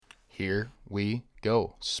Here we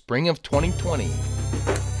go. Spring of 2020.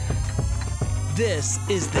 This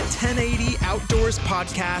is the 1080 Outdoors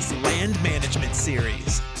Podcast Land Management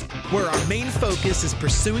Series, where our main focus is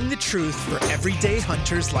pursuing the truth for everyday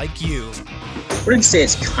hunters like you. I wouldn't say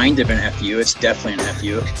it's kind of an FU, it's definitely an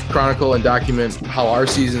FU. Chronicle and document how our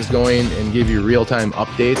season's going and give you real-time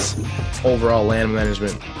updates, overall land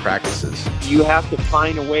management practices. You have to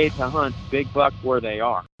find a way to hunt big buck where they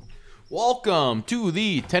are. Welcome to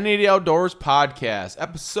the 1080 Outdoors Podcast,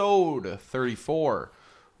 episode 34,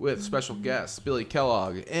 with special guests Billy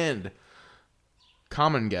Kellogg and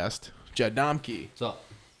common guest Jed Domke. What's up?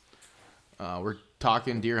 We're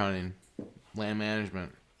talking deer hunting, land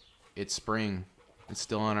management. It's spring. It's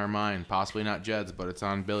still on our mind. Possibly not Jed's, but it's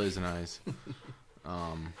on Billy's and I's.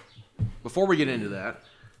 Before we get into that,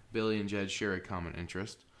 Billy and Jed share a common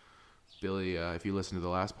interest. Billy, if you listen to the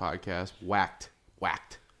last podcast, whacked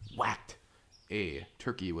a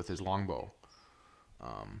turkey with his longbow.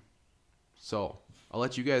 So I'll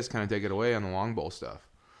let you guys kind of take it away on the longbow stuff.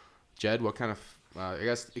 Jed, what kind of, I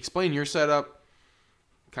guess, explain your setup,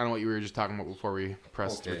 kind of what you were just talking about before we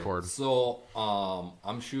pressed record. So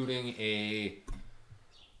I'm shooting a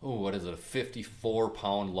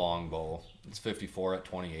 54-pound longbow. It's 54 at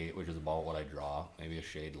 28, which is about what I draw, maybe a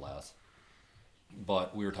shade less.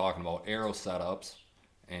 But we were talking about arrow setups,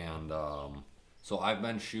 and so I've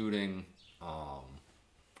been shooting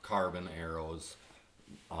carbon arrows.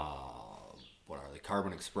 What are they?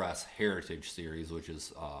 Carbon Express Heritage series, which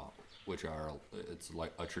are it's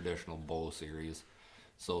like a traditional bow series.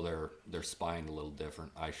 So they're spined a little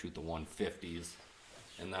different. I shoot the 150s,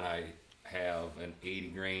 and then I have an 80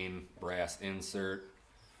 grain brass insert,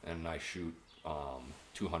 and I shoot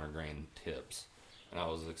 200 grain tips. And I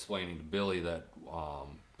was explaining to Billy that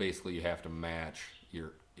basically you have to match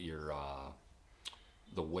your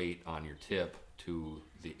the weight on your tip to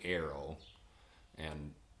the arrow,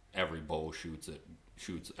 and every bow shoots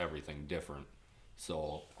everything different.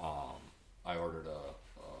 So I ordered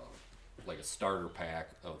a starter pack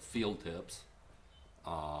of field tips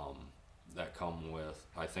that come with,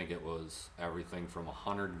 I think it was everything from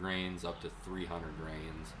 100 grains up to 300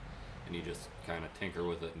 grains, and you just kind of tinker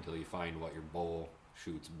with it until you find what your bow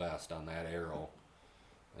shoots best on that arrow,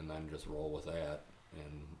 and then just roll with that.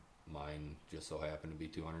 And mine just so happened to be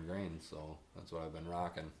 200 grains, so that's what I've been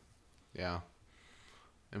rocking. Yeah.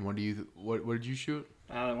 And what did you shoot?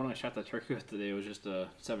 When I shot the turkey with today, it was just a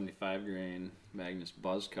 75 grain Magnus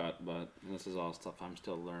buzz cut, but this is all stuff I'm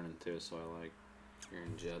still learning too, so I like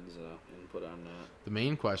hearing Jed's input on that. The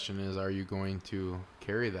main question is, are you going to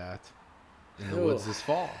carry that in the woods this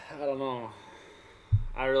fall? I don't know.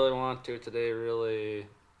 I really want to today. Really,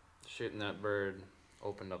 shooting that bird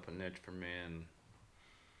opened up a niche for me, and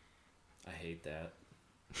I hate that.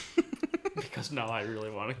 Because now I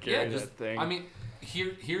really want to carry that thing. I mean,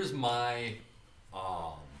 here's my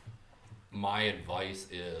my advice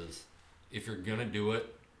is, if you're gonna do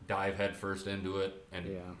it, dive head first into it, and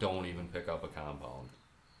don't even pick up a compound.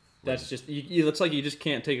 That's just, it looks like you just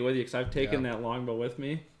can't take it with you, because I've taken that longbow with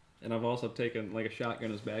me, and I've also taken like a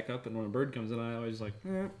shotgun as backup, and when a bird comes in, I always like,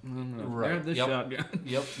 I'm gonna grab this shotgun.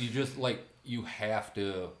 Yep, you just you have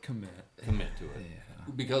to commit to it. Yeah.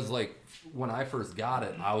 Because when I first got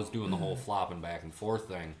it, I was doing the whole flopping back and forth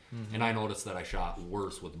thing, and I noticed that I shot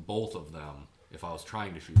worse with both of them if I was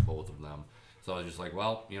trying to shoot both of them. So I was just like,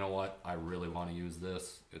 well, you know what? I really want to use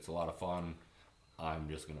this. It's a lot of fun. I'm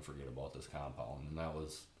just going to forget about this compound. And that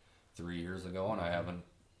was 3 years ago, and I haven't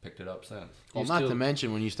picked it up since. Well, not to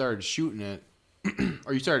mention, when you started shooting it,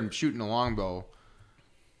 or you started shooting a longbow,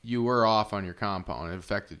 you were off on your compound. It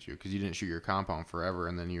affected you because you didn't shoot your compound forever,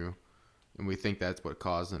 and we think that's what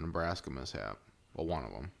caused the Nebraska mishap. Well, one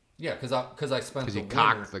of them. Yeah, because I spent because he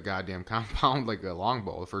cocked the goddamn compound like a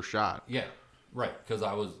longbow the first shot. Yeah, right. Because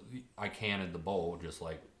I canned the bow just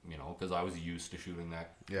because I was used to shooing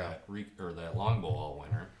that longbow all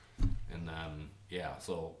winter, and then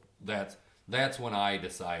so that's when I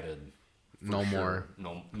decided no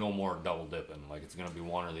more double dipping. It's gonna be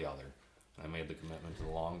one or the other. I made the commitment to the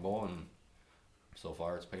longbow, and so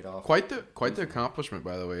far it's paid off. Quite the accomplishment,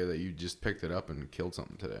 by the way, that you just picked it up and killed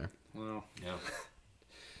something today. Well, yeah.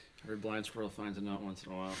 Every blind squirrel finds a nut once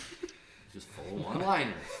in a while. Just full of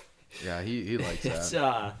one-liners. Yeah, he likes that. It's,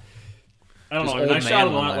 I don't know. I shot a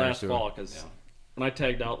lot last fall because when I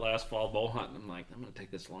tagged out last fall bow hunting, I'm like, I'm going to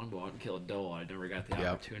take this longbow out and kill a doe. I never got the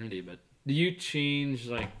opportunity. But do you change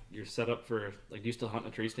your setup for do you still hunt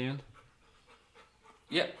in a tree stand?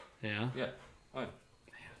 Yeah. Yeah. Yeah. Fine.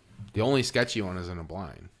 The only sketchy one is in a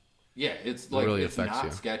blind. Yeah, it's really it's affects not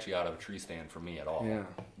you. sketchy out of a tree stand for me at all. Yeah.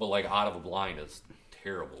 But out of a blind is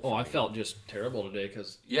terrible. Oh, for I me. felt just terrible today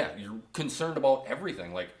because Yeah, you're concerned about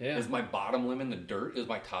everything. Like, Yeah. is my bottom limb in the dirt? Is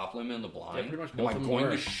my top limb in the blind? pretty much Am both I of them going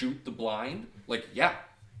were. to shoot the blind? Like, yeah,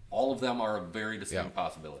 all of them are a very distinct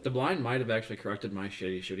possibility. the blind might have actually corrected my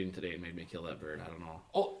shitty shooting today and made me kill that bird. I don't know.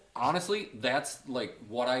 Oh, honestly, that's like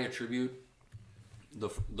what I attribute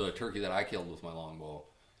the turkey that I killed with my longbow.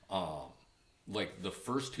 Like the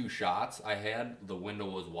first 2 shots I had, the window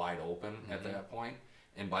was wide open at that point,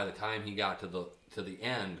 and by the time he got to the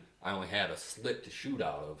end, I only had a slit to shoot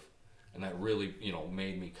out of, and that really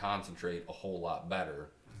made me concentrate a whole lot better.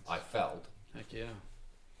 I felt, Heck yeah.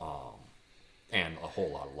 and a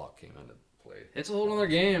whole lot of luck came into play. It's a whole other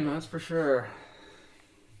game, that's for sure.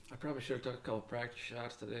 I probably should have took a couple practice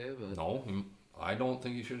shots today, but No, I don't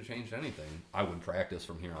think you should have changed anything. I would practice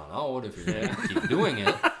from here on out if you're going to keep doing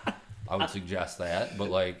it. I would suggest that,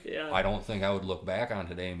 but I don't think I would look back on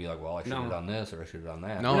today and be like, well, I should have done this or I should have done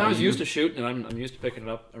that. No. I was you- used to shooting, and I'm used to picking it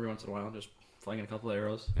up every once in a while, just flinging a couple of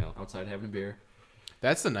arrows outside having a beer.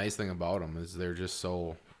 That's the nice thing about them is they're just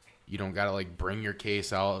so you don't gotta like bring your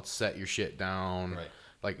case out, set your shit down. Right.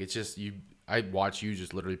 Like it's just you. I watch you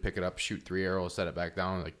just literally pick it up, shoot 3 arrows, set it back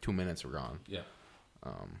down. In like 2 minutes, we're gone. Yeah.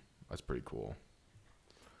 That's pretty cool.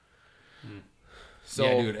 So,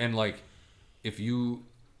 Yeah, dude, and if you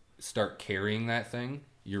start carrying that thing,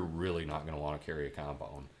 you're really not going to want to carry a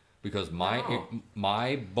compound because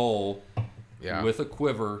my bow yeah, with a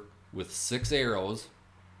quiver with 6 arrows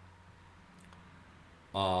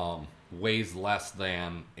weighs less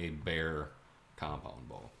than a bare compound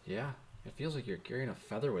bow. Yeah, it feels like you're carrying a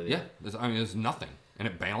feather with you. Yeah, there's nothing, and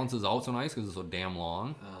it balances out so nice because it's so damn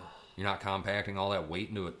long. You're not compacting all that weight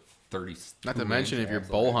into a 30. not to mention if you're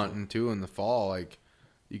bow hunting too in the fall, like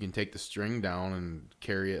you can take the string down and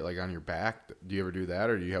carry it like on your back. Do you ever do that,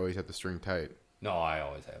 or do you always have the string tight? No, I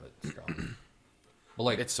always have it strong.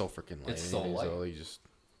 But It's so freaking light. It's so anyways, light. though, you just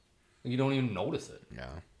you don't even notice it. yeah.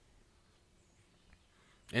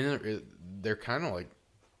 And they're kind of like.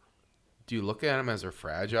 Do you look at them as they're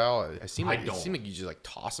fragile? It seems like you just like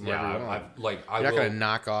toss them Yeah, everywhere. I You're not will, gonna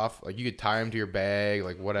knock off. Like you could tie them to your bag,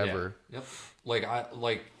 like whatever. Yeah, yep.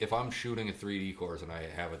 If I'm shooting a 3D course and I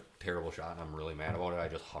have a terrible shot and I'm really mad about it, I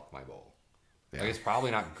just huck my bow. Yeah. It's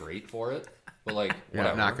probably not great for it, but You're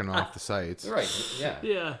whatever. not knocking off the sights. Right? Yeah.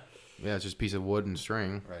 Yeah. Yeah, it's just a piece of wood and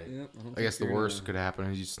string. Right. I guess the worst could happen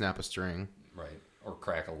is you snap a string. Right. Or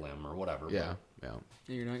crack a limb or whatever. Yeah, yeah.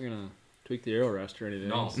 You're not going to tweak the arrow rest or anything.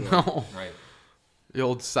 No. so- No, Right. the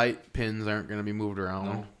old sight pins aren't gonna be moved around.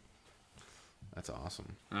 No. That's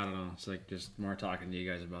awesome. I don't know. It's like just more talking to you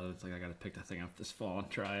guys about it. It's like I got to pick that thing up this fall and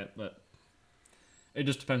try it, but it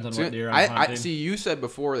just depends on what deer I'm I hunting. see. You said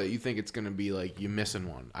before that you think it's gonna be like you missing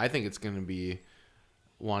one. I think it's gonna be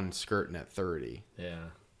one skirting at 30. Yeah.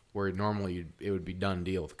 Where normally it would be done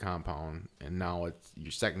deal with the compound, and now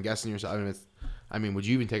you're second guessing yourself. I mean, would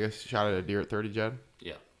you even take a shot at a deer at 30, Jed?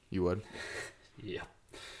 Yeah. You would. Yeah.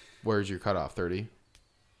 Where's your cutoff? 30.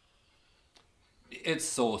 It's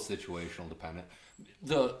so situational dependent.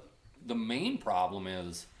 The main problem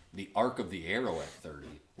is the arc of the arrow at 30.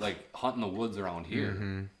 Like hunting the woods around here.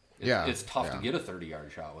 Mm-hmm. It's tough to get a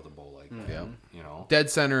 30-yard shot with a bow like that. Yeah. You know? Dead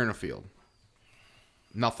center in a field.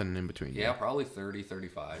 Nothing in between. Yeah, probably 30,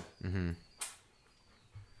 35.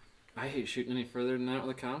 I hate shooting any further than that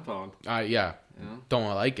with a compound. Yeah. Yeah.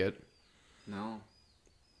 Don't like it. No.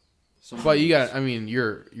 But you got. I mean,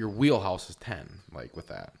 your wheelhouse is 10. Like with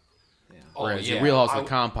that. Yeah. Whereas your wheelhouse with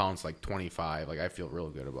compound's like 25. Like I feel real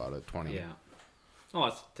good about it. 20. Yeah. Oh,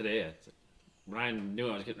 it's today. When I knew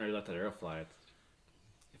I was getting ready to let that arrow fly,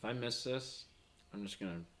 if I miss this, I'm just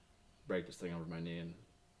gonna break this thing over my knee and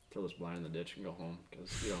throw this blind in the ditch and go home because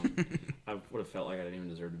I would have felt like I didn't even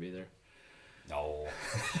deserve to be there. No,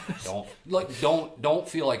 don't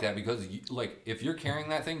feel like that because if you're carrying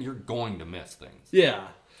that thing, you're going to miss things. Yeah.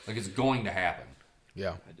 Like it's going to happen.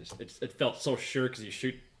 Yeah. It felt so sure because you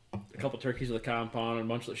shoot a couple turkeys with a compound and a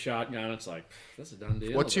bunch with a shotgun. It's like this is a done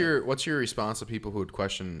deal. What's your response to people who would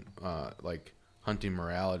question like hunting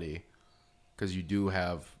morality? Because you do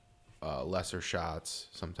have lesser shots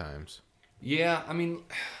sometimes. Yeah, I mean,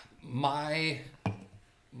 my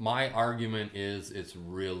argument is it's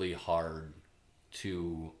really hard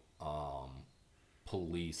to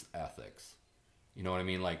police ethics. You know what I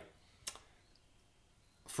mean? Like,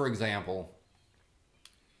 for example,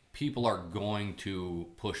 people are going to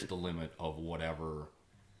push the limit of whatever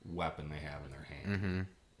weapon they have in their hand,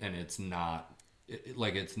 and it's not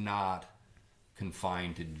it's not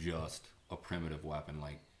confined to just a primitive weapon.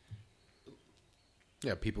 Like,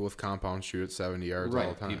 Yeah, people with compound shoot at 70 yards all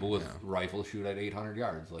the time. People with rifles shoot at 800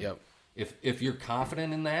 yards. Like, Yep. If you're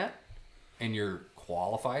confident in that and you're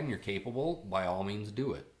qualified and you're capable, by all means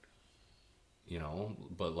do it. You know,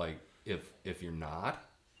 but like if you're not,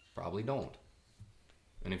 probably don't.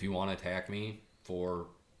 And if you want to attack me for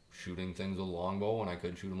shooting things with a longbow when I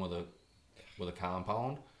could shoot them with a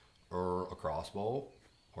compound or a crossbow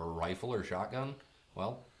or a rifle or shotgun,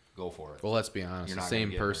 well, go for it. Well, let's be honest. You're The not same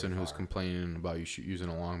gonna get person very who's far. complaining about you using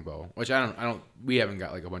a longbow, which we haven't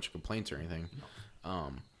got like a bunch of complaints or anything,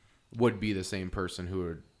 would be the same person who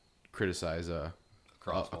would criticize a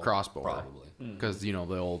crossbow. Probably. Because, you know,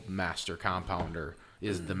 the old master compounder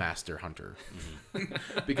is the master hunter.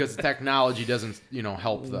 Because the technology doesn't, you know,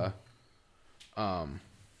 help the... I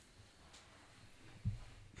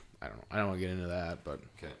don't want to get into that, but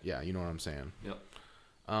Okay. yeah, you know what I'm saying. Yep.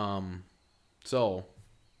 So,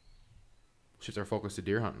 shift our focus to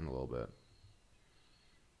deer hunting a little bit.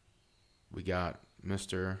 We got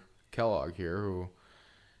Mr. Kellogg here who...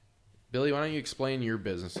 Billy, why don't you explain your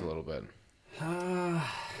business a little bit? I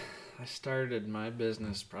started my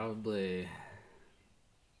business probably,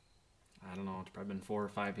 I don't know, it's probably been 4 or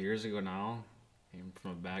 5 years ago now. Came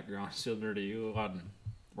from a background similar to you on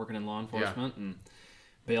working in law enforcement and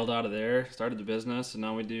bailed out of there, started the business, and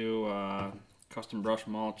now we do custom brush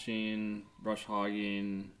mulching, brush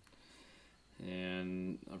hogging,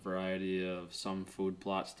 and a variety of some food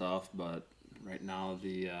plot stuff, but right now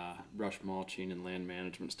the brush mulching and land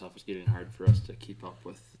management stuff is getting hard for us to keep up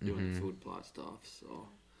with doing the food plot stuff. So,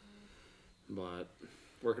 but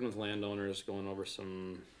working with landowners, going over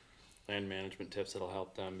some land management tips that'll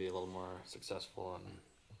help them be a little more successful and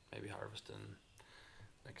maybe harvesting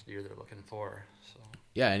next year they're looking for. So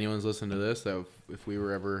Yeah, anyone's listening to this, that if we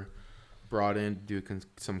were ever brought in to do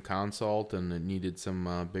some consult and it needed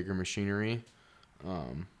some bigger machinery,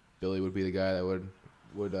 Billy would be the guy that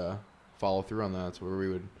would follow through on that. That's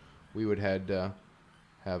where we would head to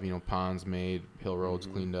have, you know, ponds made, hill roads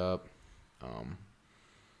cleaned up.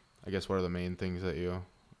 I guess what are the main things that you...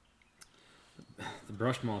 The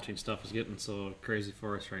brush mulching stuff is getting so crazy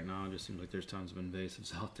for us right now. It just seems like there's tons of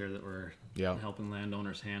invasives out there that we're helping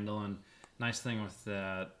landowners handle. And nice thing with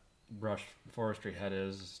that brush forestry head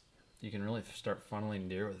is you can really start funneling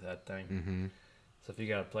deer with that thing. Mm-hmm. So if you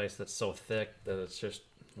got a place that's so thick that it's just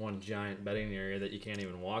one giant bedding area that you can't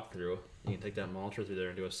even walk through, you can take that mulcher through there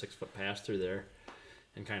and do a 6-foot pass through there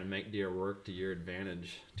and kind of make deer work to your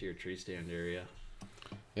advantage to your tree stand area.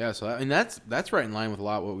 Yeah, so that's right in line with a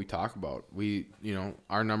lot of what we talk about. We, you know,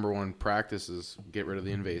 our number one practice is get rid of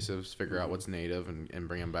the invasives, figure out what's native and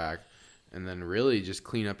bring them back, and then really just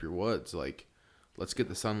clean up your woods. Like, let's get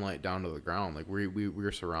the sunlight down to the ground. Like,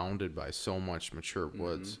 we're surrounded by so much mature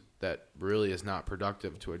woods that really is not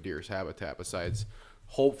productive to a deer's habitat besides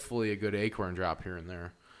hopefully a good acorn drop here and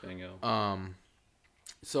there. Bingo.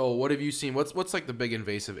 So what have you seen? What's like the big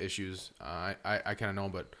invasive issues? I kind of know,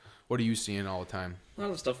 but what are you seeing all the time? A lot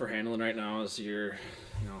of the stuff we're handling right now is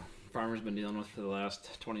farmers been dealing with for the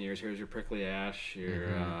last 20 years. Here's your prickly ash, your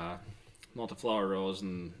multiflower rose,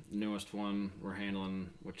 and the newest one we're handling,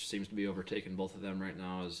 which seems to be overtaking both of them right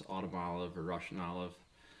now, is autumn olive or Russian olive.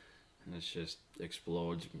 And it just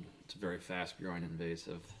explodes. It's a very fast-growing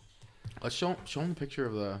invasive. Let's show them the picture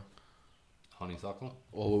of the Honeysuckle?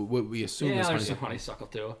 well, what we assume is there's some honeysuckle. honeysuckle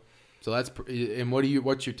too. So that's and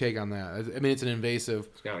what's your take on that? I mean, it's an invasive.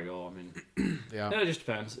 It's gotta go. I mean, Yeah. it just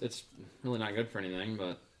depends. It's really not good for anything,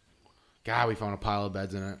 but God, we found a pile of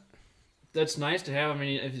beds in it. that's nice to have. I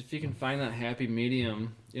mean, if you can find that happy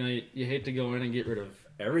medium, you hate to go in and get rid of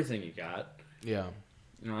everything you got. Yeah.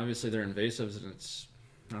 Obviously they're invasives and it's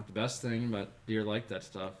not the best thing, but deer like that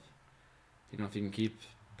stuff. If you can keep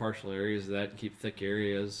partial areas of that, keep thick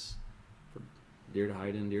areas for deer to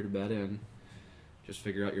hide in, deer to bed in, just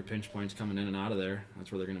figure out your pinch points coming in and out of there.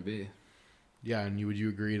 That's where they're going to be. Yeah, and would you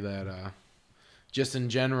agree that just in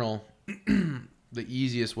general, the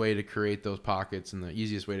easiest way to create those pockets and the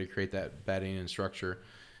easiest way to create that bedding and structure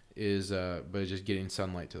is by just getting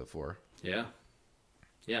sunlight to the floor? Yeah.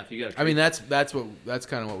 Yeah, if you got a I mean, that's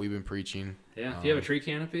kind of what we've been preaching. Yeah, if you have a tree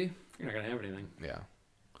canopy, you're not going to have anything. Yeah.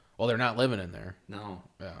 Well, they're not living in there. No.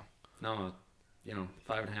 Yeah. No, 5.5,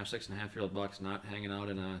 6.5-year-old buck's not hanging out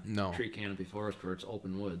in a tree canopy forest where it's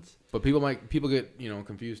open woods. But people get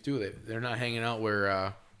confused too. They're not hanging out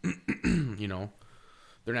where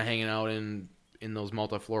they're not hanging out in those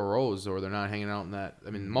multiflora rows, or they're not hanging out in that.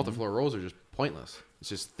 I mean, multiflora rows are just pointless. It's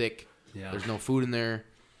just thick. Yeah. There's no food in there.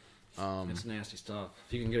 It's nasty stuff.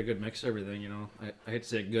 If you can get a good mix of everything, I hate to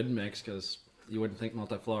say a good mix because you wouldn't think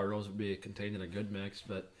multiflora rose would be contained in a good mix,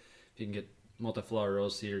 but if you can get multiflora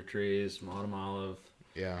rose, cedar trees, autumn olive.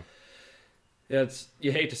 Yeah. Yeah,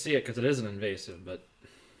 you hate to see it because it is an invasive, but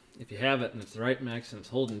if you have it and it's the right mix and it's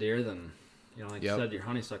holding deer, then You know, like Yep. you said, your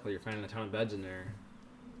honeysuckle, you're finding a ton of beds in there.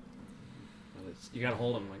 But you got to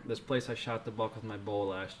hold them. Like this place I shot the buck with my bow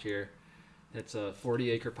last year. It's a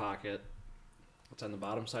 40-acre pocket. It's on the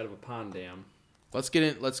bottom side of a pond dam. Let's get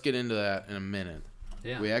into that in a minute.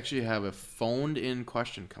 Yeah. We actually have a phoned-in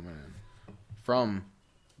question coming in from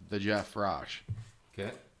the Jeff Rosh.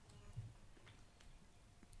 Okay.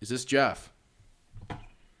 Is this Jeff?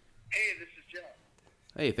 Hey, this is Jeff.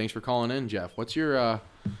 Hey, thanks for calling in, Jeff. What's your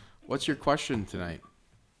question tonight?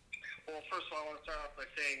 Well, first of all, I want to start off by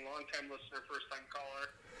saying long-time listener, first-time caller.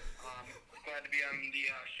 Glad to be on the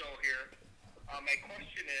show here. My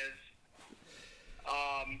question is,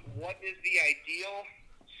 what is the ideal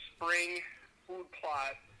spring food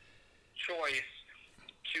plot choice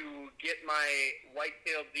to get my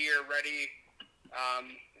white-tailed deer ready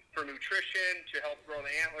for nutrition, to help grow the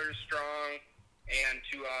antlers strong, and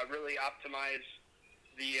to really optimize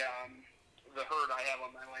the herd I have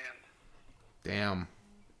on my land? Damn.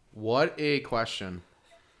 What a question.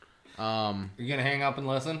 You're gonna hang up and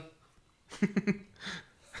listen?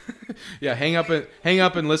 Yeah, hang up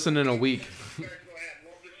and listen in a week. Go ahead,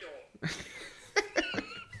 love the show.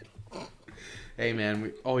 Hey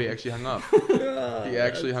man, he actually hung up. He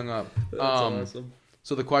actually hung up. That's awesome.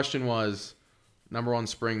 So the question was, number one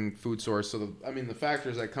spring food source. So the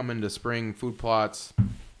factors that come into spring food plots,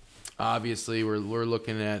 obviously we're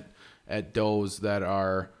looking at does that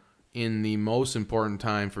are in the most important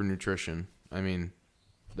time for nutrition. I mean,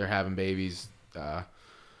 they're having babies.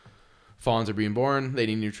 Fawns are being born. They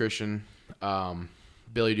need nutrition.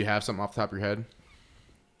 Billy, do you have something off the top of your head?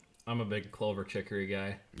 I'm a big clover chicory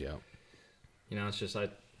guy. Yeah. You know, it's just I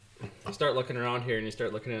start looking around here and you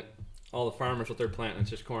start looking at all the farmers what they're planting.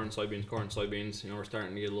 It's just corn, soybeans. You know, we're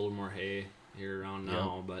starting to get a little more hay here around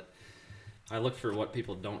now, but I look for what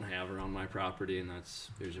people don't have around my property, and that's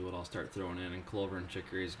usually what I'll start throwing in. And clover and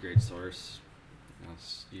chicory is a great source. You know,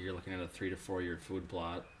 you're looking at a 3 to 4 year food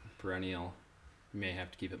plot, perennial. You may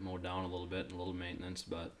have to keep it mowed down a little bit and a little maintenance,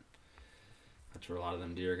 but that's where a lot of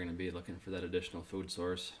them deer are going to be, looking for that additional food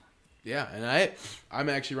source. Yeah, and I'm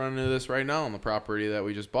actually running into this right now on the property that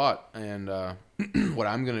we just bought, and what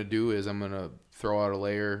I'm gonna do is I'm gonna throw out a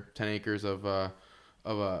layer, 10 acres of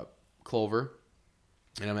clover,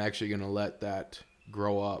 and I'm actually gonna let that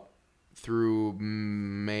grow up through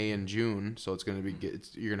May and June. So it's gonna be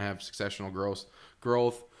you're gonna have successional growth.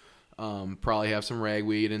 Probably have some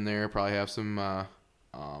ragweed in there. Probably have some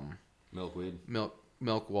Milkweed.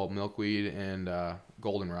 milkweed and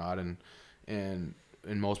goldenrod and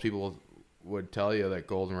most people would tell you that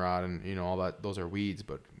goldenrod and all that, those are weeds,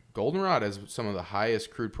 but goldenrod has some of the highest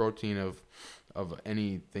crude protein of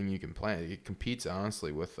anything you can plant. It competes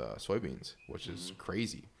honestly with soybeans, which is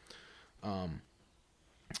crazy.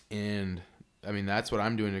 And I mean, that's what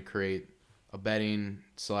I'm doing to create a bedding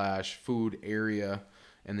 / food area.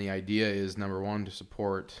 And the idea is, number one, to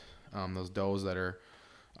support those does that are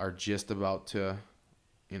just about to,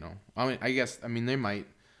 they might.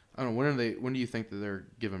 I don't know, when do you think that they're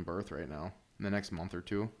giving birth right now? In the next month or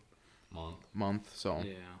two? Month. So,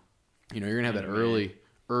 Yeah. You're going to have that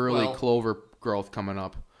early clover growth coming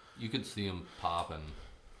up. You could see them popping.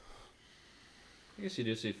 I guess you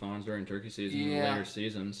do see fawns during turkey season and later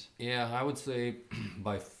seasons. Yeah, I would say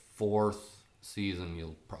by 4th season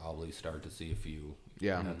you'll probably start to see a few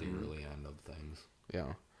at the early end of things.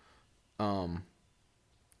 Yeah.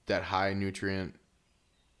 That high nutrient,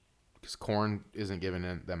 because corn isn't giving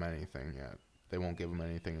them anything yet. They won't give them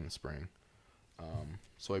anything in the spring.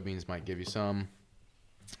 Soybeans might give you some,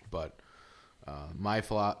 but my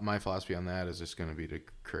philosophy on that is just going to be to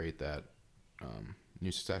create that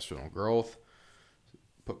new successional growth.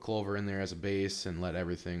 Put clover in there as a base and let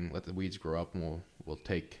the weeds grow up, and we'll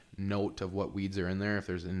take note of what weeds are in there. If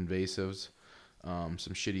there's invasives, some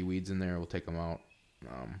shitty weeds in there, we'll take them out.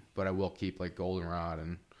 But I will keep like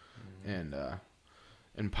goldenrod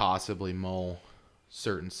and possibly mow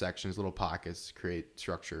certain sections, little pockets to create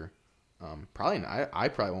structure. I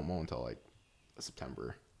probably won't mow until like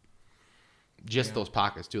September. Just those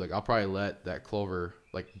pockets too. Like I'll probably let that clover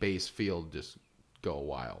like base field just go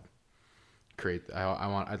wild.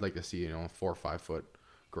 I'd like to see 4 or 5 foot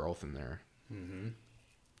growth in there. Mm-hmm.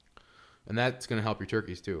 And that's gonna help your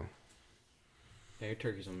turkeys too. Yeah, your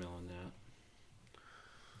turkeys will mill in that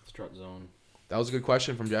strut zone. That was a good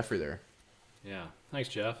question from Jeffrey there. Yeah, thanks,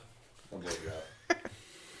 Jeff.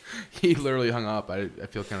 He literally hung up. I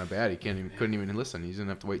feel kind of bad. He couldn't even listen. He's gonna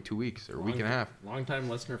have to wait 2 weeks or a week and a half. Long time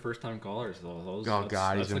listener, first time callers. Those, oh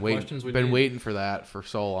God, he's been waiting for that for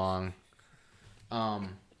so long.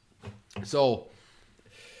 So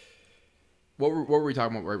what were we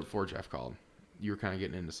talking about right before Jeff called? You were kind of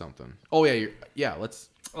getting into something. Oh yeah, let's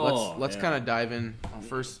let's kind of dive in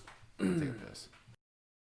first. Take a piss.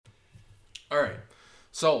 All right.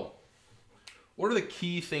 So, what are the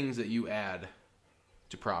key things that you add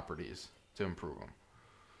to properties to improve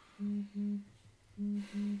them?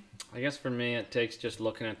 I guess for me, it takes just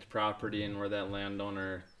looking at the property and where that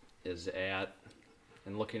landowner is at,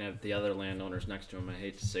 and looking at the other landowners next to him. I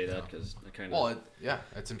hate to say that because it kind of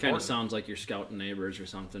it's important. Kind of sounds like you're scouting neighbors or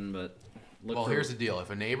something. But here's the deal: if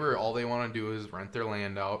a neighbor, all they want to do is rent their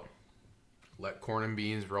land out, let corn and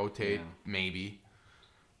beans rotate, maybe,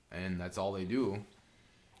 and that's all they do.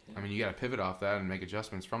 I mean, you got to pivot off that and make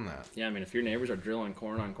adjustments from that. Yeah, I mean, if your neighbors are drilling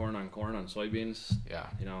corn on soybeans, yeah,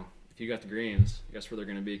 you know, if you got the greens, guess where they're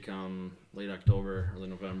going to be come late October, early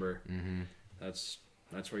November. Mm-hmm. That's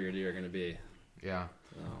where your deer are going to be. Yeah.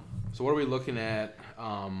 So what are we looking at?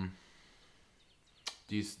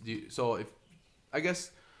 So if I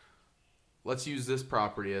guess let's use this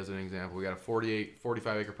property as an example. We got a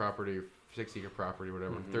 45 acre property, 60 acre property,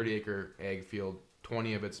 whatever, 30 acre ag field.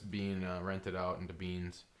 20 of it's being rented out into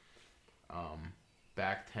beans.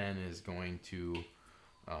 Back 10 is going to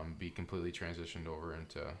be completely transitioned over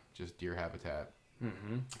into just deer habitat.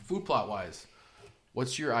 Mm-hmm. Food plot wise,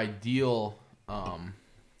 what's your ideal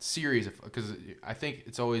series? Because I think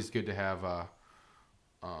it's always good to have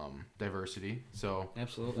diversity. So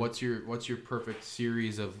absolutely, what's your perfect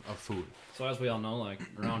series of food? So as we all know, like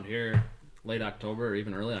around here, late October or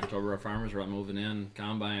even early October, our farmers are out moving in,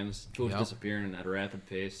 combines, food's disappearing at a rapid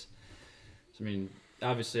pace. So I mean,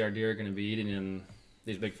 obviously our deer are going to be eating in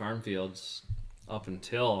these big farm fields up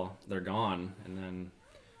until they're gone, and then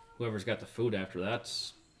whoever's got the food after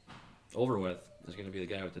that's over with is going to be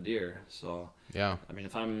the guy with the deer. So yeah, I mean,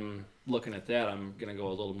 if I'm looking at that, I'm going to go a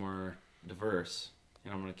little more diverse. You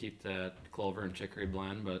know, I'm going to keep that clover and chicory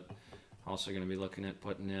blend, but also going to be looking at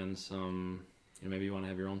putting in some, you know, maybe you want to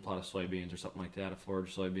have your own plot of soybeans or something like that, a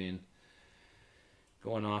forage soybean.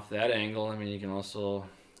 Going off that angle, I mean, you can also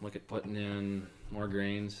look at putting in more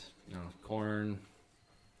grains, you know, corn,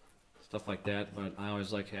 stuff like that. But I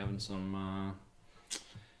always like having some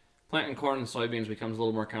planting corn and soybeans becomes a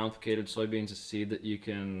little more complicated. Soybeans is a seed that you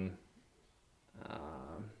can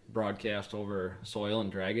broadcast over soil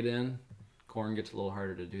and drag it in. Corn gets a little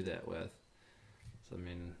harder to do that with. So I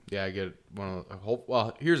mean, yeah, I get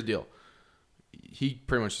well, here's the deal. He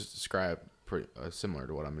pretty much just described pretty similar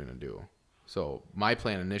to what I'm gonna do. So my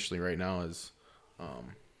plan initially right now is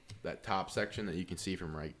that top section that you can see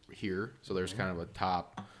from right here. So there's kind of a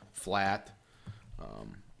top flat.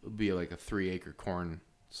 It'll be like a 3 acre corn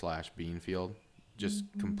 / bean field, just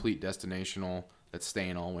complete destinational that's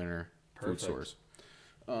staying all winter. Perfect. Food source.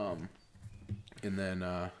 And then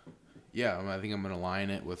I think I'm gonna line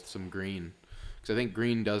it with some green. Because I think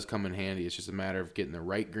green does come in handy. It's just a matter of getting the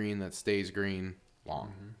right green that stays green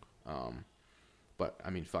long. But,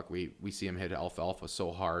 I mean, fuck, we see them hit alfalfa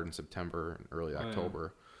so hard in September and early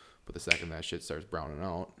October. But the second that shit starts browning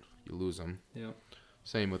out, you lose them. Yeah.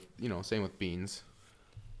 Same with beans.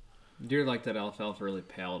 Deer like that alfalfa really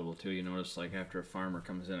palatable, too. You notice, like, after a farmer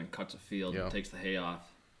comes in and cuts a field and takes the hay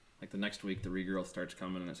off, like, the next week the regrowth starts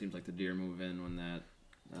coming, and it seems like the deer move in when that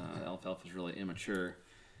alfalfa is really immature.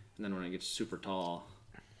 And then when it gets super tall,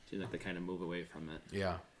 it seems like they kind of move away from it.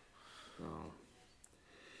 Yeah. So,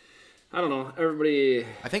 I don't know. Everybody.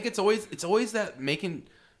 I think it's always that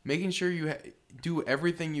making sure you do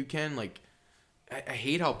everything you can. Like, I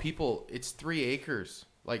hate how people. It's 3 acres.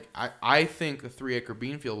 Like I think a 3 acre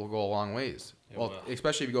bean field will go a long ways.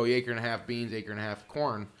 Especially if you go acre and a half beans, acre and a half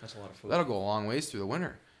corn. That's a lot of food. That'll go a long ways through the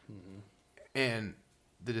winter. Mm-hmm. And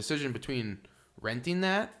the decision between renting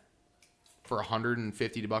that for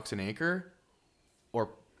 $150 an acre, or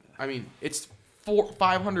I mean, it's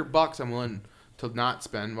 $500 I'm willing to not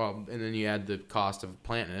spend. Well, and then you add the cost of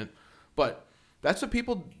planting it, but that's what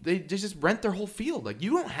people they just rent their whole field. Like,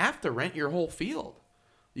 you don't have to rent your whole field.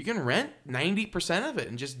 You can rent 90% of it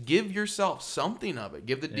and just give yourself something of it.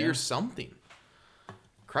 Give the deer something.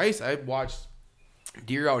 Christ, I watched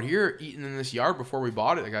deer out here eating in this yard before we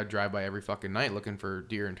bought it. I got to drive by every fucking night looking for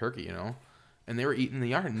deer and turkey, you know. And they were eating in the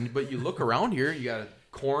yard. But you look around here, you got a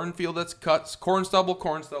cornfield that's cut, corn stubble,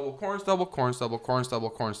 corn stubble, corn stubble, corn stubble, corn stubble,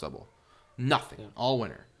 corn stubble. Nothing all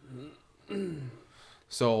winter.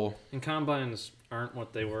 So. And combines aren't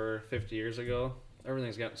what they were 50 years ago.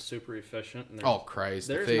 Everything's gotten super efficient. And Christ.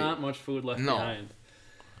 There's not much food left behind.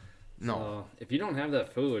 No. So if you don't have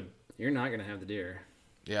that food, you're not going to have the deer.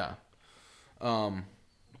 Yeah.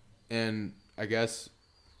 And I guess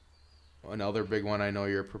another big one I know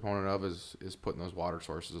you're a proponent of is putting those water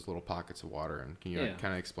sources, those little pockets of water. And can you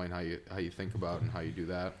kind of explain how you think about and how you do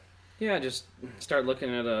that? Yeah, just start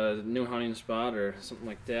looking at a new hunting spot or something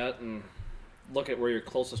like that, and look at where your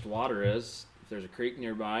closest water is. If there's a creek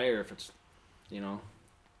nearby, or if it's,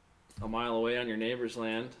 a mile away on your neighbor's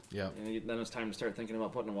land. Yeah. And then it's time to start thinking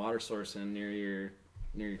about putting a water source in near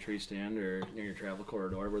your tree stand or near your travel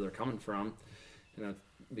corridor where they're coming from, and that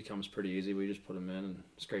becomes pretty easy. We just put them in and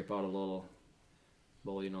scrape out a little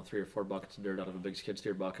bowl, 3 or 4 buckets of dirt out of a big skid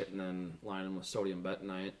steer bucket, and then line them with sodium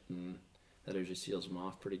bentonite, and that usually seals them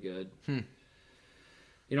off pretty good. You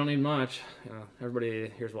don't need much. Everybody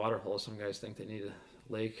hears water holes. Some guys think they need a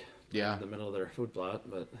lake in the middle of their food plot,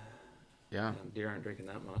 but deer aren't drinking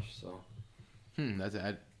that much. So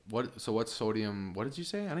what's sodium? What did you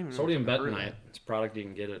say? I don't even know. Sodium bentonite. It's a product you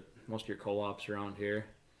can get at most of your co-ops around here.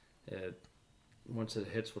 Once it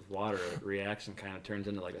hits with water, it reacts and kind of turns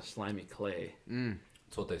into like a slimy clay.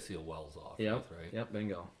 That's what they seal wells off with, right? Yep,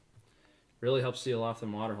 bingo. Really helps seal off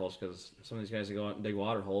them water holes, because some of these guys go out and dig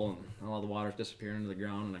water hole and all the water's disappearing into the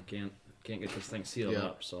ground, and I can't get this thing sealed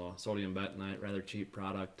up. So sodium bentonite, rather cheap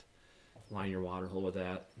product. Line your water hole with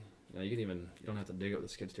that. You don't have to dig it with a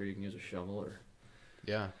skid steer. You can use a shovel or.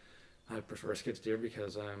 Yeah. I prefer a skid steer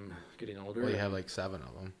because I'm getting older. Well, you have like 7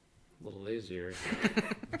 of them. A little lazier.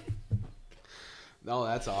 No,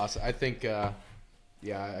 that's awesome. I think, I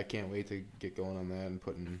can't wait to get going on that and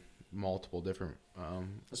putting multiple different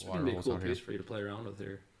This water would be a holes cool out piece here. for you to play around with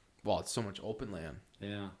here. Well, it's so much open land.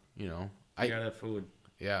 Yeah. You gotta have food.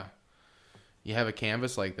 Yeah. You have a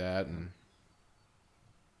canvas like that, and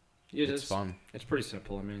it's fun. It's pretty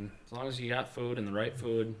simple. I mean, as long as you got food and the right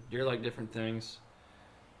food, deer like different things.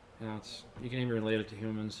 You can even relate it to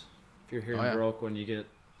humans. If you're here and broke when you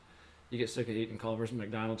get sick of eating Culver's and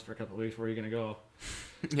McDonald's for a couple of weeks, where are you gonna go?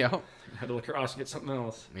 Yeah. Head to La Crosse and get something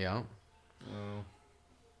else. Yeah.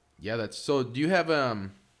 Yeah, that's so. Do you have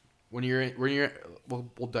when you're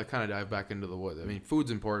we'll kind of dive back into the woods. I mean,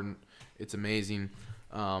 food's important. It's amazing.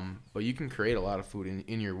 But you can create a lot of food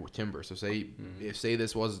in your timber. So say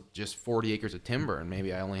this was just 40 acres of timber and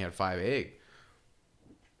maybe I only had 5 egg.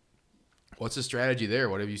 What's the strategy there?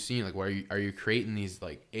 What have you seen? Like, are you creating these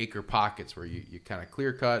like acre pockets where you kind of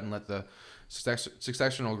clear cut and let the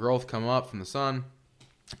successional growth come up from the sun,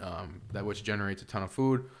 that which generates a ton of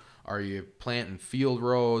food? Are you planting field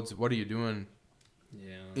roads? What are you doing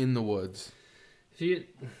in the woods?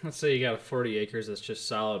 Let's say you got 40 acres that's just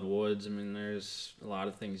solid woods. I mean, there's a lot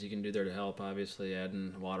of things you can do there to help. Obviously,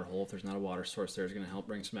 adding a water hole, if there's not a water source there, is going to help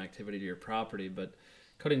bring some activity to your property. But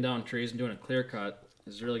cutting down trees and doing a clear cut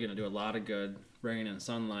is really going to do a lot of good, bringing in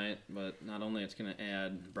sunlight. But not only it's going to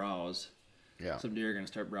add browse. Yeah. Some deer are going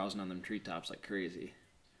to start browsing on them treetops like crazy.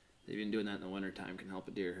 Even doing that in the wintertime can help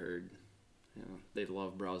a deer herd. They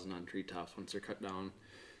love browsing on treetops once they're cut down.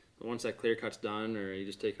 But once that clear cut's done, or you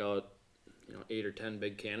just take out 8 or 10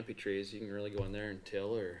 big canopy trees, you can really go in there and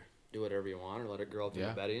till or do whatever you want, or let it grow up in the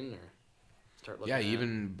bedding, or start looking at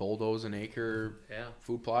even bulldoze an acre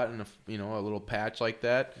food plot in a little patch like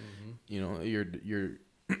that. You're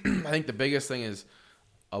I think the biggest thing is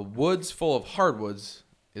a woods full of hardwoods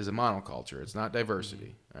is a monoculture. It's not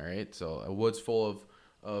diversity. All right, so a woods full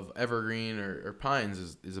of evergreen or pines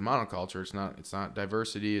is a monoculture. It's not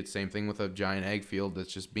diversity. It's same thing with a giant ag field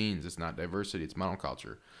that's just beans. It's not diversity. It's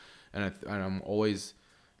monoculture. And I'm always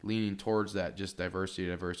leaning towards that, just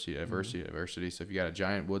diversity. So if you got a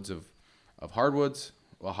giant woods of hardwoods,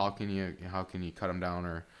 well, how can you cut them down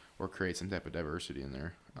or create some type of diversity in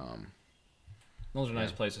there? Those are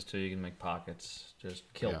nice places too. You can make pockets,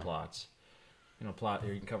 just kill plots. Plot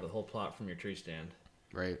here, you can cover the whole plot from your tree stand.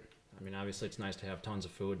 Right. I mean, obviously it's nice to have tons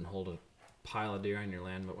of food and hold a pile of deer on your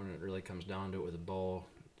land, but when it really comes down to it with a bow,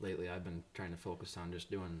 lately I've been trying to focus on just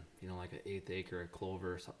doing, like an 1/8 acre of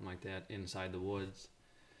clover or something like that inside the woods.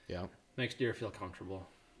 Yeah. Makes deer feel comfortable.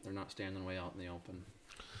 They're not standing way out in the open.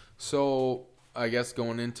 So I guess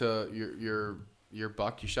going into your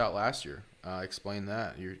buck you shot last year, explain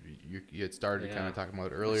that. You had started kind of talking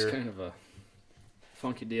about it earlier. It's kind of a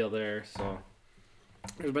funky deal there. So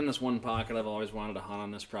there's been this one pocket I've always wanted to hunt on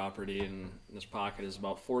this property, and this pocket is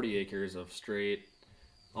about 40 acres of straight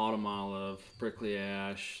autumn olive, prickly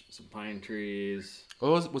ash, some pine trees.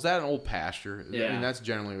 Well, was that an old pasture? Yeah. I mean, that's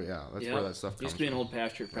generally, that's where that stuff comes from. Used to be an old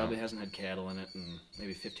pasture. Probably hasn't had cattle in it in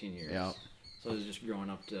maybe 15 years. Yeah. So it was just growing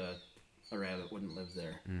up to a rabbit wouldn't live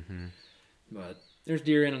there. Mm-hmm. But there's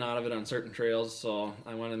deer in and out of it on certain trails, so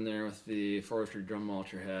I went in there with the forestry drum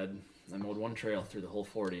mulcher head. I mowed one trail through the whole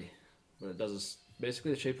 40, but it does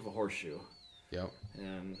basically the shape of a horseshoe. Yep.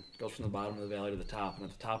 And goes from the bottom of the valley to the top, and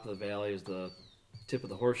at the top of the valley is the tip of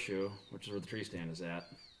the horseshoe, which is where the tree stand is at.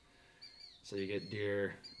 So you get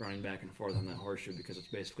deer running back and forth on that horseshoe because it's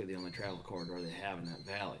basically the only travel corridor they have in that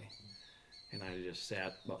valley. And I just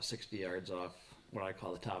sat about 60 yards off what I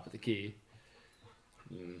call the top of the key.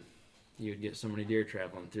 And you'd get so many deer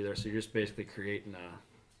traveling through there. So you're just basically creating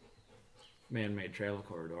a man-made travel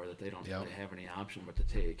corridor that they don't really have any option but to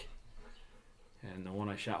take. And the one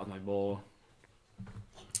I shot with my bow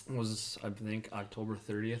was, I think, October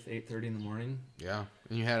 30th, 8:30 in the morning. Yeah,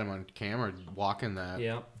 and you had him on camera walking that.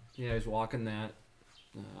 Yep. Yeah, he was walking that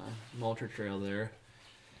Mulcher trail there.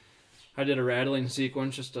 I did a rattling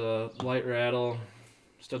sequence, just a light rattle.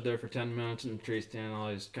 Stood there for 10 minutes in the tree stand.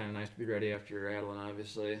 Always kind of nice to be ready after you're rattling,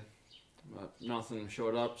 obviously. But nothing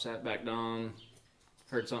showed up. Sat back down.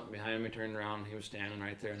 Heard something behind me. Turned around. He was standing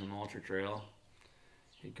right there in the Mulcher trail.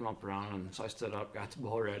 He'd come up around, and so I stood up, got the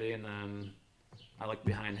bow ready, and then I looked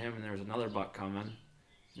behind him, and there was another buck coming.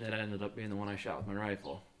 And that ended up being the one I shot with my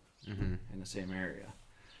rifle in the same area.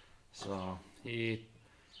 So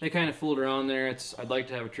they kind of fooled around there. I'd like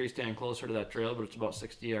to have a tree stand closer to that trail, but it's about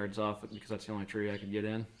 60 yards off it because that's the only tree I could get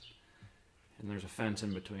in. And there's a fence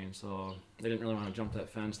in between, so they didn't really want to jump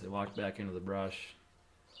that fence. They walked back into the brush,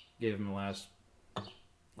 gave him a last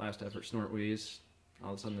effort snort wheeze.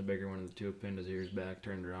 All of a sudden, the bigger one of the two pinned his ears back,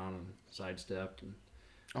 turned around, and sidestepped, and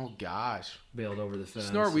oh gosh, bailed over the fence.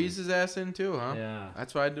 Snort wheezed his ass in too, huh? Yeah,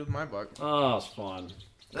 that's what I did with my buck. Oh, it's fun.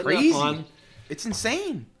 Crazy. Isn't that fun? It's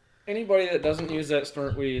insane. Anybody that doesn't use that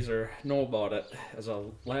snort wheeze or know about it as a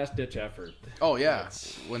last ditch effort. Oh yeah,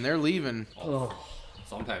 when they're leaving. Oh.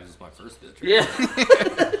 Sometimes it's my first ditch. Yeah.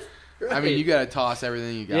 Right. I mean, you gotta toss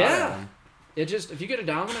everything you got. Yeah. It just, if you get a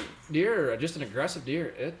dominant deer or just an aggressive deer,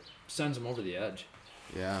 it sends them over the edge.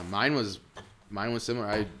 Yeah, mine was similar.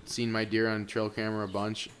 I'd seen my deer on trail camera a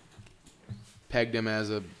bunch. Pegged him as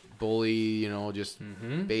a bully, just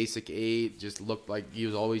basic 8. Just looked like he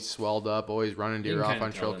was always swelled up, always running deer off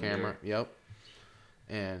on trail camera. Yep.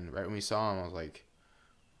 And right when we saw him, I was like,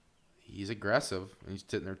 he's aggressive. And he's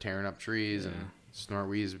sitting there tearing up trees, and Snort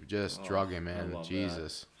wheeze just drug him, man.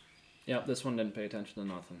 Jesus. That. Yep, this one didn't pay attention to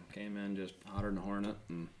nothing. Came in just hotter than a hornet.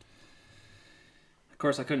 And of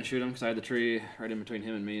course, I couldn't shoot him because I had the tree right in between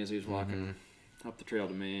him and me as he was walking up the trail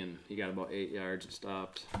to me. And he got about 8 yards and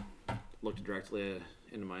stopped, looked directly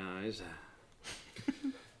into my eyes,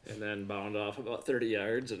 and then bounded off about 30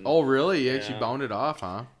 yards. And oh, really? He actually bounded off,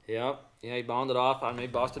 huh? Yep. Yeah, he bounded off on me,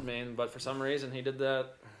 busted me, but for some reason he did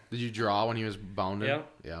that. Did you draw when he was bounding? Yeah.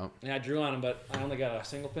 Yeah. Yeah, I drew on him, but I only got a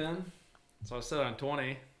single pin, so I set on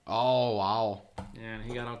 20. Oh, wow. And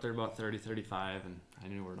he got out there about 30, 35, and I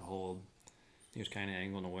knew where to hold. He was kind of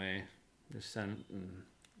angling away. Just sent it and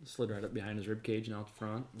slid right up behind his rib cage and out the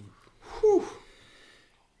front. Whew.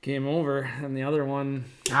 Came over, and the other one.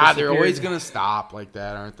 They're always gonna stop like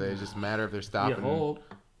that, aren't they? It's just a matter if they're stopping. You hope.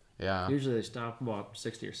 Yeah. Usually they stop about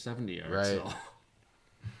 60 or 70 yards. Right. So,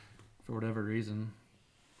 for whatever reason.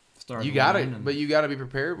 You gotta be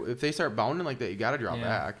prepared. If they start bounding like that, you gotta draw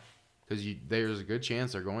back, because there's a good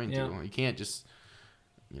chance they're going to. You can't just,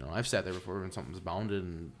 I've sat there before when something's bounded,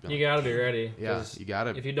 and you gotta be ready. Yeah, you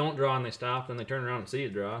gotta. If you don't draw and they stop, then they turn around and see you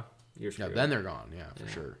draw. You're screwed. Yeah, then they're gone. Yeah, for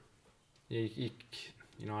sure. Yeah,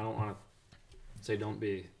 I don't want to say don't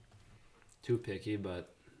be too picky,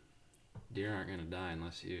 but deer aren't gonna die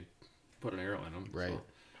unless you put an arrow in them. Right.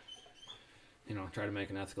 So, try to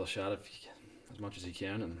make an ethical shot as much as you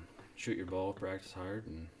can, and shoot your bow, practice hard.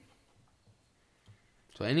 And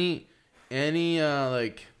so any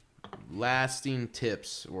like lasting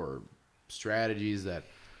tips or strategies that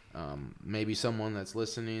maybe someone that's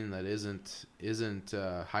listening that isn't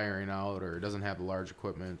hiring out or doesn't have the large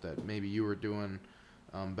equipment that maybe you were doing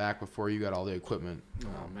back before you got all the equipment?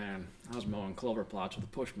 Oh man, I was mowing clover plots with a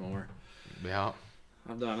push mower. Yeah,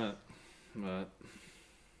 I've done it, but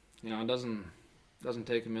it doesn't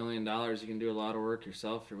take $1 million. You can do a lot of work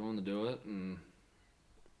yourself if you're willing to do it, and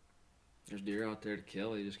there's deer out there to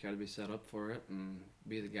kill. You just got to be set up for it and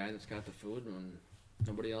be the guy that's got the food when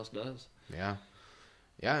nobody else does. Yeah,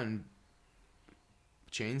 and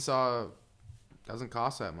chainsaw doesn't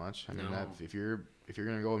cost that much. I mean, if you're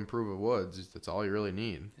gonna go improve a woods, that's all you really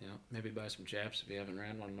need. Yeah, maybe buy some chaps if you haven't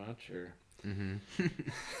ran one much, or.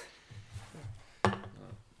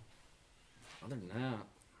 Other than that.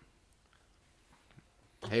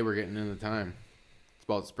 Hey, we're getting into time. It's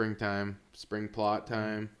about springtime, spring plot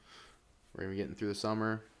time. We're gonna be getting through the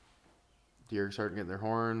summer. Deer are starting getting their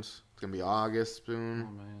horns. It's gonna be August soon.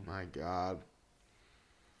 Oh man, my God.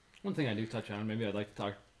 One thing I do touch on, maybe I'd like to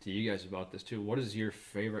talk to you guys about this too. What is your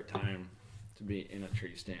favorite time to be in a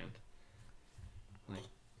tree stand? Like,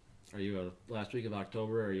 are you a last week of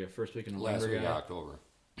October, or are you a first week in November? Last week of October,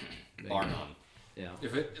 bar none. Yeah.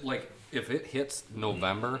 If it hits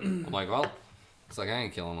November, I'm like, well, looks like I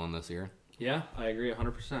ain't killing one this year. Yeah, I agree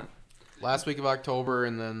 100%. Last week of October,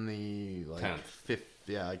 and then the 10th. 5th.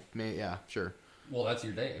 Yeah, May. Yeah, sure. Well, that's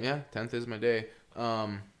your day. Yeah, 10th is my day.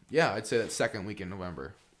 Yeah, I'd say that second week in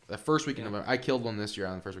November. The first week in November, I killed one this year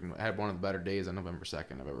on the first week. I had one of the better days on November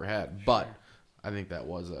 2nd I've ever had. But I think that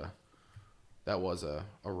was a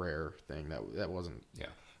rare thing. That wasn't. Yeah,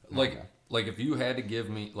 like if you had to give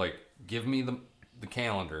me the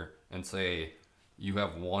calendar and say you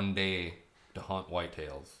have one day to hunt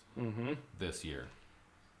whitetails this year,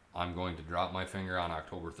 I'm going to drop my finger on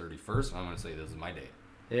October 31st, and I'm going to say this is my day.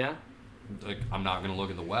 Yeah. Like, I'm not going to look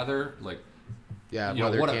at the weather. Like, yeah, you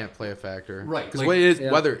know, weather can't play a factor. Right. Because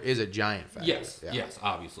Like, weather is a giant factor. Yes,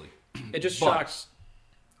 obviously. It just shocks.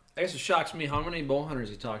 I guess it shocks me how many bow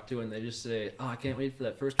hunters you talk to, and they just say, "Oh, I can't wait for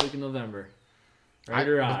that first week in November."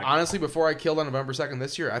 Honestly, before I killed on November 2nd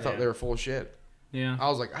this year, I thought Yeah. they were full of shit. Yeah. I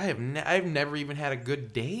was like, I've never even had a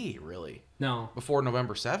good day really No. before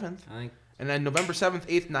November 7th. I think. And then November 7th,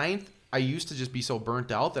 8th, 9th, I used to just be so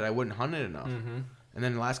burnt out that I wouldn't hunt it enough. And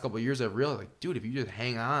then the last couple of years, I've realized, like, dude, if you just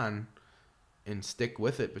hang on and stick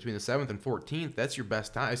with it between the 7th and 14th, that's your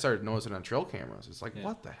best time. I started noticing on trail cameras. It's like,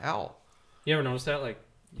 what the hell? You ever notice that? Like,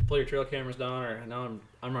 you pull your trail cameras down, or now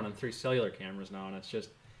I'm running 3 cellular cameras now, and it's just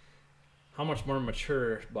how much more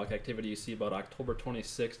mature buck activity you see about October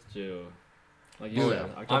 26th to, like you said,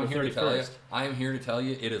 October I'm here 31st. to tell you. I am here to tell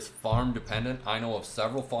you it is farm dependent. I know of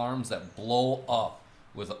several farms that blow up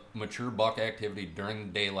with mature buck activity during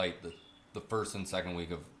the daylight the first and second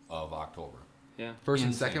week of October. Yeah. First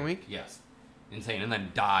and Insane. second week? Yes. Insane. And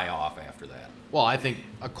then die off after that. Well, I think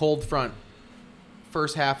a cold front,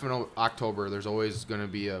 first half of October, there's always going to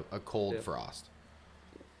be a cold frost.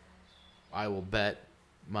 I will bet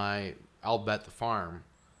the farm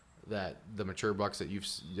that the mature bucks that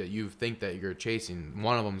you think that you're chasing,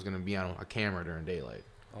 one of them is going to be on a camera during daylight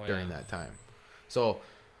during that time. So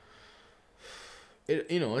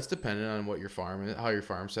it's dependent on what your farm, how your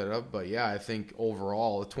farm set up. But yeah, I think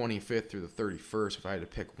overall the 25th through the 31st, if I had to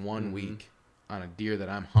pick one week on a deer that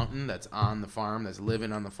I'm hunting, that's on the farm, that's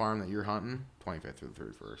living on the farm that you're hunting, 25th through the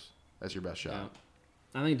 31st. That's your best shot.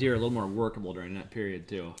 Yeah. I think deer are a little more workable during that period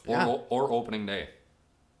too. Or opening day.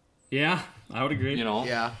 Yeah, I would agree. You know?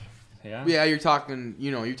 Yeah. Yeah. Yeah, you're talking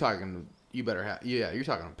you better have, you're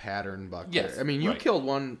talking a pattern buck. Yes, there. I mean, you right. killed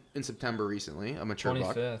one in September recently, a mature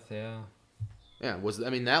buck. 25th, yeah. Yeah,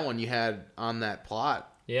 that one you had on that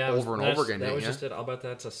plot Yeah, over and over again, That didn't was you? just it. I'll bet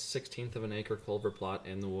that's a 1/16 of an acre clover plot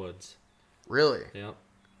in the woods. Really? Yep.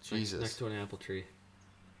 Jesus. Next to an apple tree.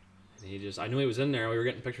 And I knew he was in there. We were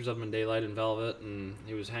getting pictures of him in daylight in velvet, and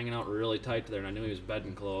he was hanging out really tight there, and I knew he was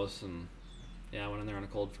bedding close, and yeah, I went in there on a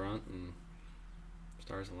cold front, and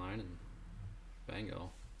stars align, and bango.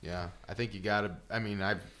 Yeah, I think you gotta. I mean,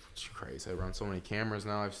 I run so many cameras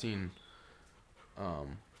now. I've seen,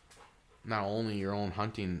 not only your own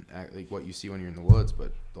hunting, like what you see when you're in the woods,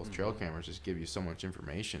 but those trail cameras just give you so much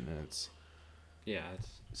information, and it's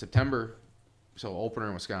September. So opener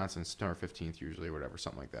in Wisconsin, September 15th usually, or whatever,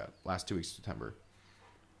 something like that. Last 2 weeks of September.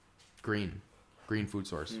 Green food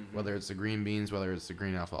source, whether it's the green beans, whether it's the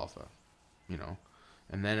green alfalfa,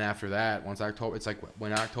 And then after that, once October, it's like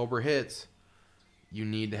when October hits, you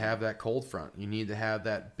need to have that cold front. You need to have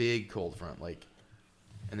that big cold front,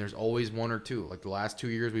 and there's always one or two. Like the last 2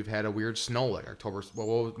 years, we've had a weird snow, like October.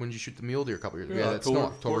 When did you shoot the mule deer a couple years ago? Yeah, We had that snow,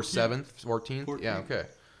 October October 7th, 14th. Yeah, okay.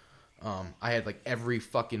 I had like every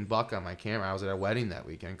fucking buck on my camera. I was at a wedding that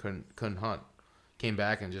weekend, couldn't hunt. Came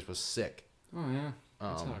back and just was sick. Oh yeah,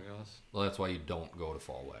 that's how it goes. Well, that's why you don't go to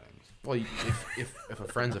fall weddings. Well, if a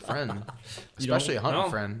friend's a friend, especially a hunting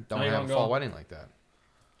friend, don't have a fall wedding like that.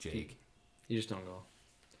 Jake. You just don't go.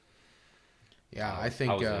 Yeah, I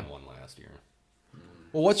think. I was in one last year.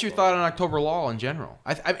 Well, what's your thought on October law in general?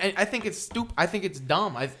 I think it's stupid. I think it's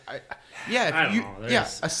dumb. A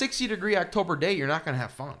 60-degree October day, you're not gonna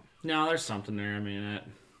have fun. No, there's something there. I mean,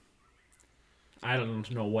 I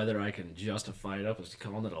don't know whether I can justify it up as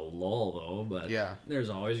calling it a lull, though, but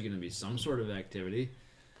there's always going to be some sort of activity.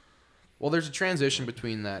 Well, there's a transition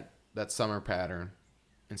between that summer pattern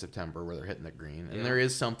in September where they're hitting the green, and there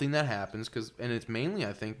is something that happens, and it's mainly,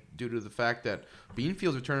 I think, due to the fact that bean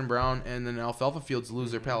fields are turning brown, and then alfalfa fields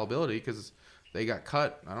lose their palatability because they got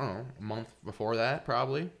cut, I don't know, a month before that,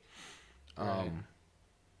 probably. Right.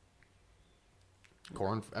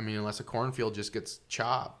 Unless a cornfield just gets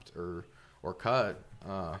chopped or cut.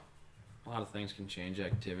 A lot of things can change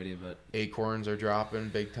activity, but acorns are dropping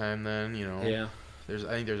big time then, Yeah. I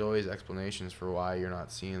think there's always explanations for why you're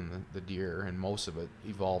not seeing the deer, and most of it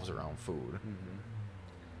evolves around food. Mm-hmm.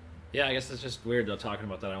 Yeah, I guess it's just weird, though, talking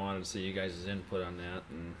about that. I wanted to see you guys' input on that,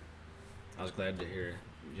 and I was glad to hear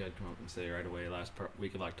you had come up and say right away last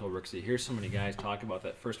week of October, because you hear so many guys talk about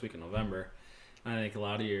that first week of November, and I think a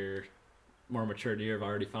lot of your more mature deer have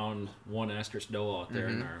already found one estrus doe out there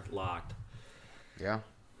and are locked. Yeah.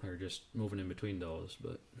 or just moving in between those,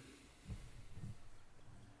 but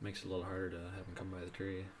makes it a little harder to have them come by the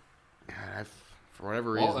tree. God, for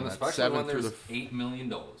whatever reason, and that's especially when 7th through there's the 8 million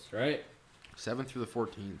does. Right. 7th through the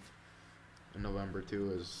 14th in November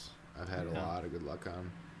too is I've had a lot of good luck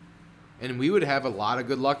on, and we would have a lot of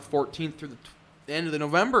good luck 14th through the end of the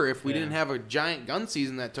November if we didn't have a giant gun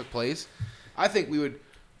season that took place. I think we would.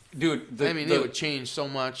 Dude, it would change so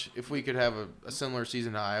much if we could have a similar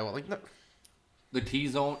season to Iowa. Like the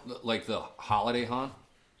T-zone, like the holiday hunt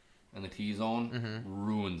and the T-zone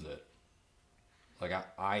ruins it. Like,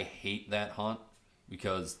 I hate that hunt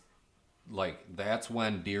because, like, that's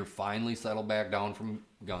when deer finally settle back down from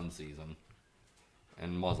gun season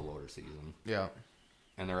and muzzleloader season. Yeah.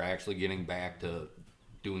 And they're actually getting back to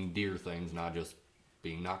doing deer things, not just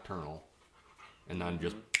being nocturnal. And then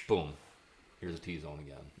just, boom, here's a T-zone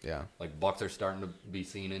again. Yeah. Like, bucks are starting to be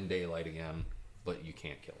seen in daylight again, but you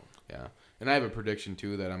can't kill them. Yeah. And I have a prediction,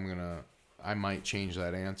 too, that I might change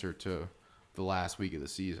that answer to the last week of the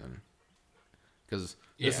season. Because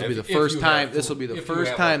this will be the first time. This will be the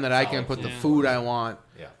first time that I can put the food I want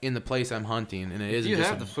in the place I'm hunting, and it isn't. You just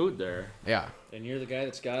have the food there. Yeah. And you're the guy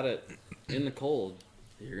that's got it in the cold.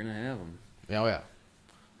 You're gonna have them. Oh yeah.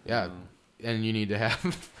 Yeah. And you need to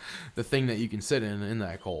have the thing that you can sit in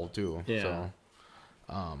that cold too. Yeah. So,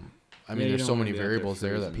 I mean, there's so many variables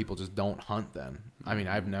there that people just don't hunt. Then, I mean,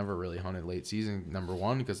 I've never really hunted late season. Number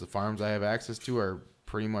one, because the farms I have access to are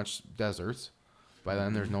pretty much deserts. By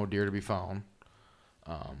then, there's no deer to be found.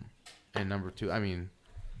 And number two, I mean,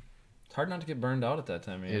 it's hard not to get burned out at that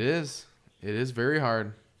time. It is. It is very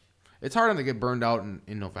hard. It's hard not to get burned out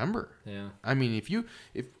in November. Yeah. I mean, if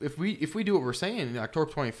we do what we're saying,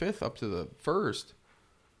 October 25th up to the 1st,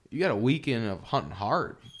 you got a weekend of hunting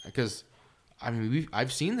hard. Because, I mean,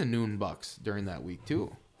 I've seen the noon bucks during that week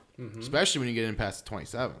too, especially when you get in past the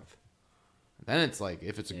 27th. Then it's like,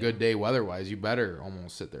 if it's a good day weather-wise, you better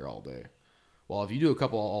almost sit there all day. Well, if you do a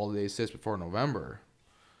couple all-day sits before November,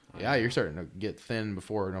 you're starting to get thin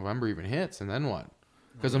before November even hits, and then what?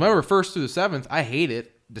 Because November 1st through the 7th, I hate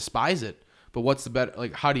it, despise it. But what's the better?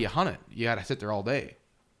 Like, how do you hunt it? You got to sit there all day.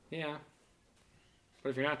 Yeah. But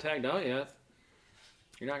if you're not tagged out yet,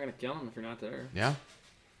 you're not going to kill them if you're not there. Yeah.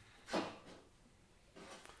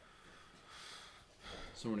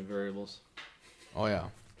 So many variables. Oh, yeah.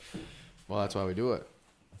 Well, that's why we do it.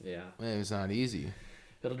 Yeah. Man, it's not easy.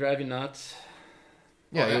 It'll drive you nuts.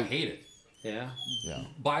 Yeah, I hate it. Yeah. Yeah.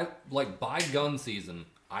 By gun season,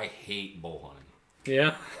 I hate bow hunting.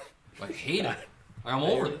 Yeah. I hate it. I'm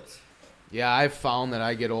over this. Yeah, I've found that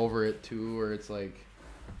I get over it too, where it's like,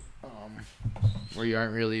 where you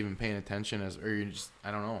aren't really even paying attention, or you just,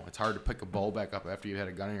 I don't know. It's hard to pick a bow back up after you've had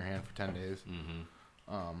a gun in your hand for 10 days.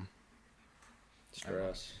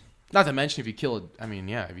 Stress. Not to mention if you kill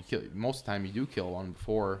if you kill, most of the time you do kill one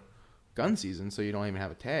before gun season, so you don't even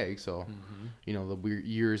have a tag. So, you know, the weird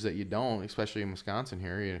years that you don't, especially in Wisconsin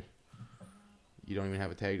here, you don't even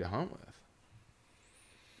have a tag to hunt with.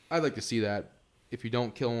 I'd like to see that. If you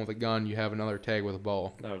don't kill them with a gun, you have another tag with a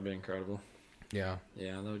bow. That would be incredible. Yeah.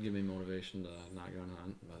 Yeah, that would give me motivation to not gun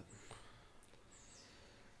hunt,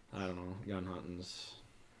 but I don't know. Gun hunting's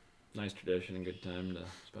nice tradition and good time to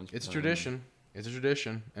spend some It's time. tradition. It's a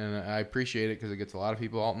tradition, and I appreciate it because it gets a lot of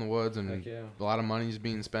people out in the woods, and a lot of money's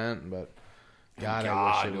being spent. But God,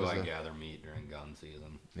 I wish it was. I gather meat during gun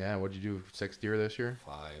season. Yeah, what'd you do? 6 deer this year?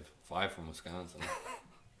 5 from Wisconsin.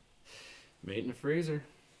 Meat in the freezer.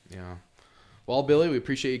 Yeah. Well, Billy, we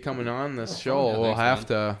appreciate you coming on this show. Yeah, we'll have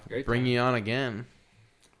to bring you on again.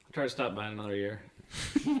 I'll try to stop by in another year.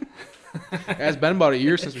 It's been about a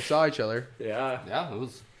year since we saw each other. Yeah. Yeah, it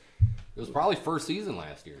was probably first season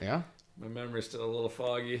last year. Yeah. My memory's still a little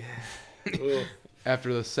foggy.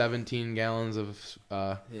 After the 17 gallons of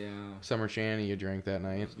summer shandy you drank that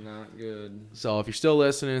night. It's not good. So if you're still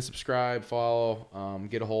listening, subscribe, follow,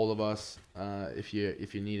 get a hold of us. If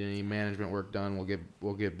you need any management work done,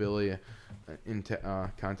 we'll get Billy in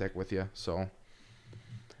contact with you. So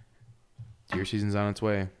deer season's on its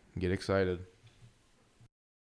way. Get excited.